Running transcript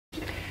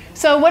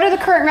So what are the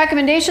current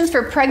recommendations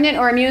for pregnant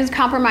or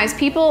immune-compromised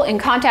people in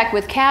contact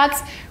with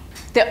cats?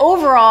 The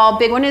overall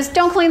big one is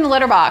don't clean the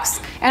litter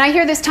box. And I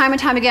hear this time and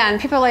time again.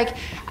 People are like,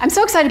 I'm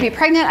so excited to be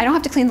pregnant, I don't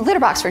have to clean the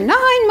litter box for 9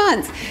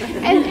 months.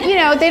 And you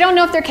know, they don't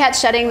know if their cat's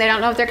shedding, they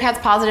don't know if their cat's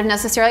positive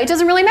necessarily. It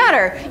doesn't really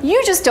matter.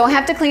 You just don't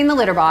have to clean the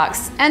litter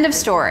box. End of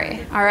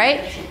story, all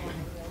right?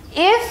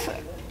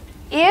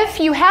 If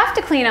you have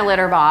to clean a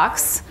litter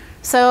box,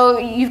 so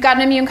you've got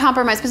an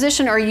immune-compromised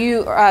position or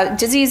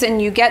disease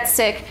and you get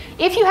sick,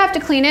 if you have to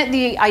clean it,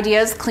 the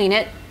idea is clean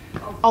it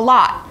a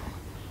lot.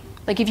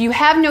 Like if you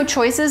have no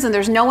choices and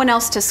there's no one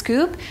else to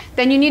scoop,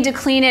 then you need to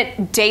clean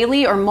it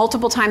daily or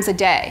multiple times a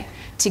day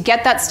to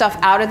get that stuff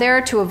out of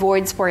there to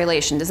avoid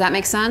sporulation. Does that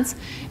make sense?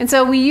 And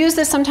so we use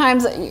this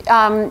sometimes,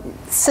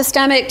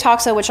 systemic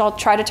toxo, which I'll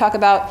try to talk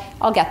about,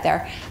 I'll get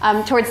there,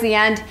 towards the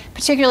end,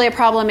 particularly a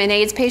problem in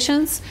AIDS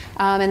patients,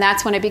 and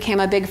that's when it became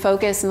a big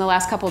focus in the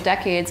last couple of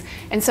decades.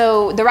 And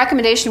so the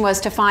recommendation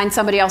was to find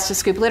somebody else to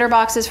scoop litter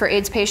boxes for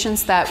AIDS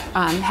patients that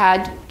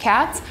had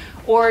cats,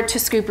 or to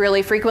scoop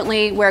really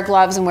frequently, wear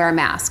gloves and wear a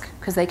mask,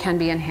 because they can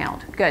be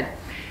inhaled. Good.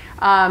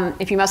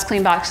 If you must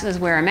clean boxes,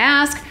 wear a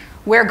mask.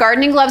 Wear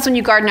gardening gloves when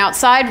you garden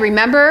outside.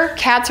 Remember,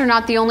 cats are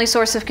not the only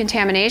source of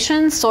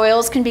contamination.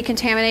 Soils can be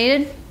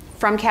contaminated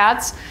from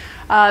cats.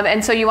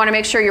 And so you want to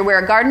make sure you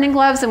wear gardening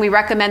gloves, and we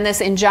recommend this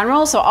in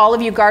general. So all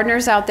of you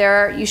gardeners out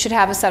there, you should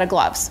have a set of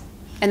gloves.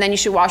 And then you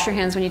should wash your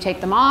hands when you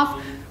take them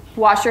off.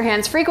 Wash your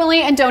hands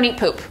frequently, and don't eat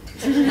poop.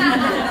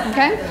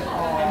 Okay?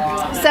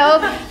 So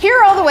here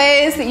are all the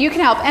ways that you can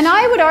help. And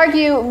I would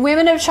argue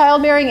women of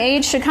childbearing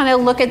age should kind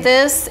of look at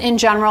this in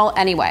general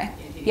anyway.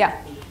 Yeah.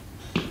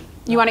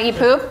 You want to eat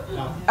poop?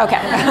 No. Okay.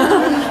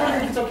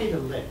 It's okay to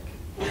lick.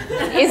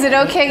 Is it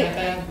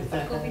okay?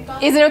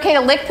 Is it okay to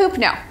lick poop?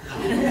 No.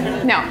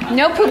 No.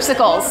 No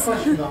poopsicles.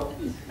 Question though.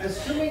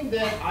 Assuming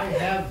that I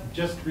have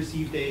just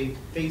received a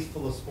face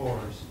full of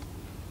spores,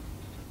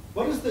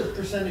 what is the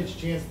percentage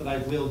chance that I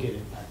will get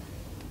infected?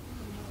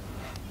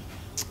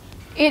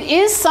 It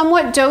is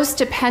somewhat dose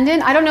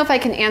dependent. I don't know if I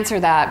can answer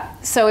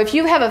that. So if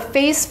you have a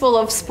face full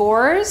of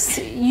spores,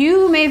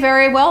 you may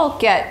very well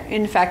get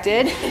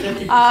infected.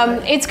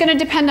 It's going to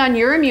depend on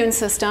your immune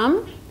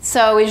system.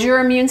 So is your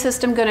immune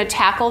system going to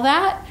tackle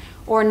that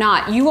or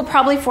not? You will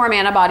probably form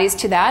antibodies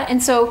to that.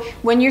 And so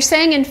when you're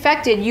saying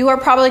infected, you are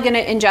probably going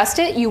to ingest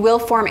it. You will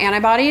form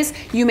antibodies.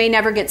 You may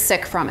never get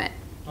sick from it.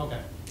 Okay.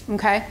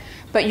 Okay?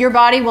 But your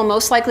body will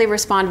most likely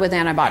respond with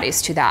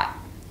antibodies to that,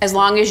 as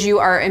long as you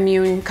are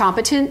immune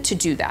competent to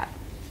do that.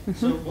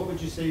 So what would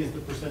you say is the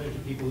percentage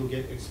of people who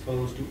get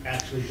exposed who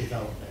actually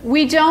develop it?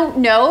 We don't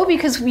know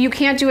because you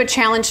can't do a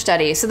challenge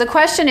study. So the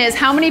question is,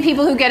 how many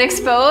people who get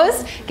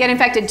exposed get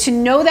infected? To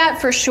know that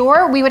for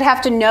sure, we would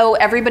have to know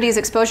everybody's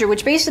exposure,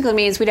 which basically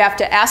means we'd have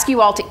to ask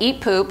you all to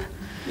eat poop,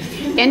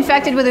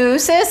 infected with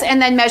oocysts,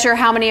 and then measure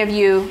how many of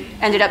you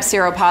ended up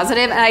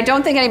seropositive. And I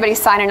don't think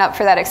anybody's signing up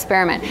for that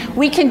experiment.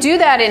 We can do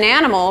that in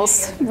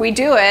animals. We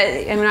do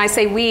it. And when I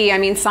say we, I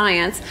mean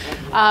science.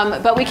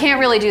 But we can't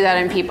really do that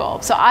in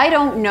people. So I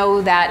don't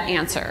know that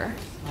answer.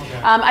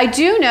 I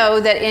do know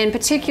that in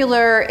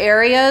particular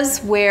areas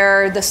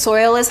where the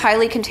soil is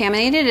highly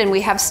contaminated, and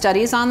we have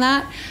studies on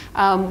that,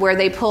 where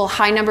they pull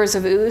high numbers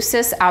of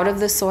oocysts out of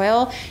the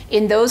soil,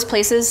 in those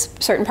places,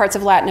 certain parts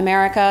of Latin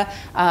America,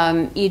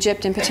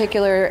 Egypt in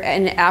particular,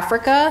 and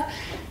Africa,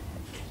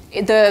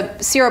 the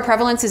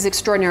seroprevalence is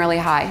extraordinarily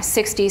high,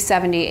 60,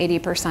 70,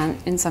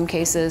 80% in some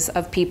cases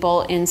of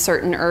people in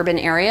certain urban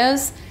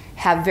areas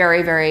have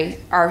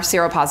are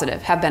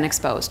seropositive, have been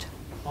exposed.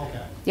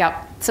 Okay.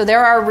 Yep. So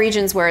there are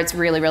regions where it's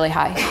really, really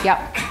high.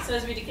 Yep. So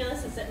as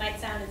ridiculous as it might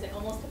sound, is it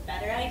almost a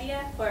better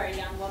idea for a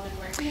young woman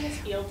working in this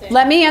field to...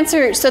 Let me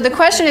answer. So the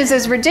question is,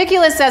 as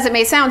ridiculous as it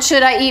may sound,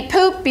 should I eat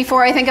poop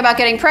before I think about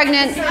getting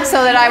pregnant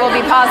so that I will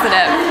be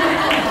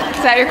positive?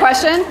 Is that your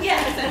question?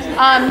 Yes.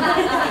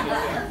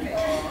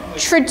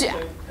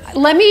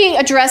 Let me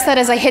address that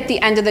as I hit the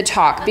end of the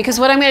talk, because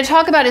what I'm going to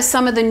talk about is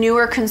some of the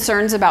newer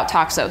concerns about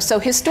toxo. So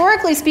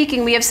historically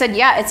speaking, we have said,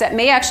 yeah, it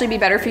may actually be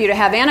better for you to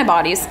have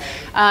antibodies,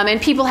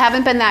 and people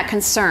haven't been that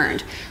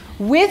concerned.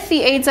 With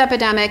the AIDS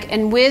epidemic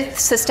and with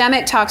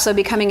systemic toxo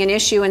becoming an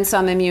issue in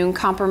some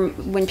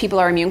when people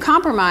are immune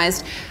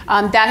compromised,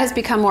 that has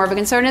become more of a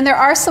concern. And there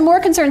are some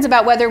more concerns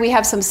about whether we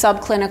have some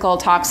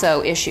subclinical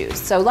toxo issues.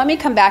 So let me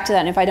come back to that,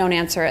 and if I don't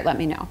answer it, let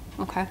me know.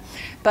 Okay.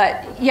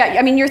 But yeah,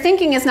 I mean, your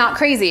thinking is not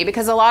crazy,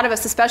 because a lot of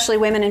us, especially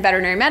women in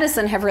veterinary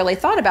medicine, have really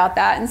thought about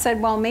that and said,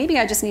 well, maybe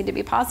I just need to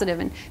be positive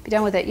and be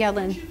done with it. Yeah,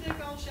 Lynn. Do you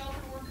think all shelter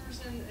workers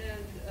and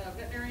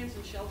veterinarians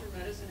in shelter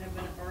medicine have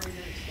already been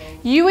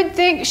exposed? You would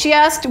think, she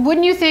asked,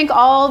 wouldn't you think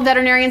all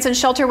veterinarians and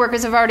shelter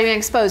workers have already been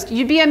exposed?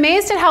 You'd be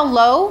amazed at how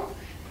low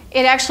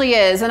it actually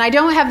is. And I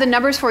don't have the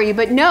numbers for you,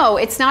 but no,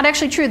 it's not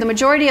actually true. The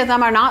majority of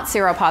them are not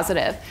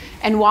seropositive.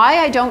 And why,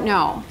 I don't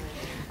know.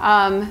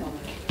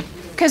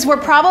 Because we're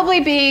probably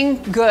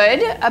being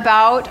good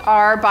about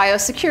our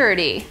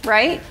biosecurity,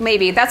 right?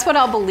 Maybe. That's what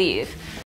I'll believe.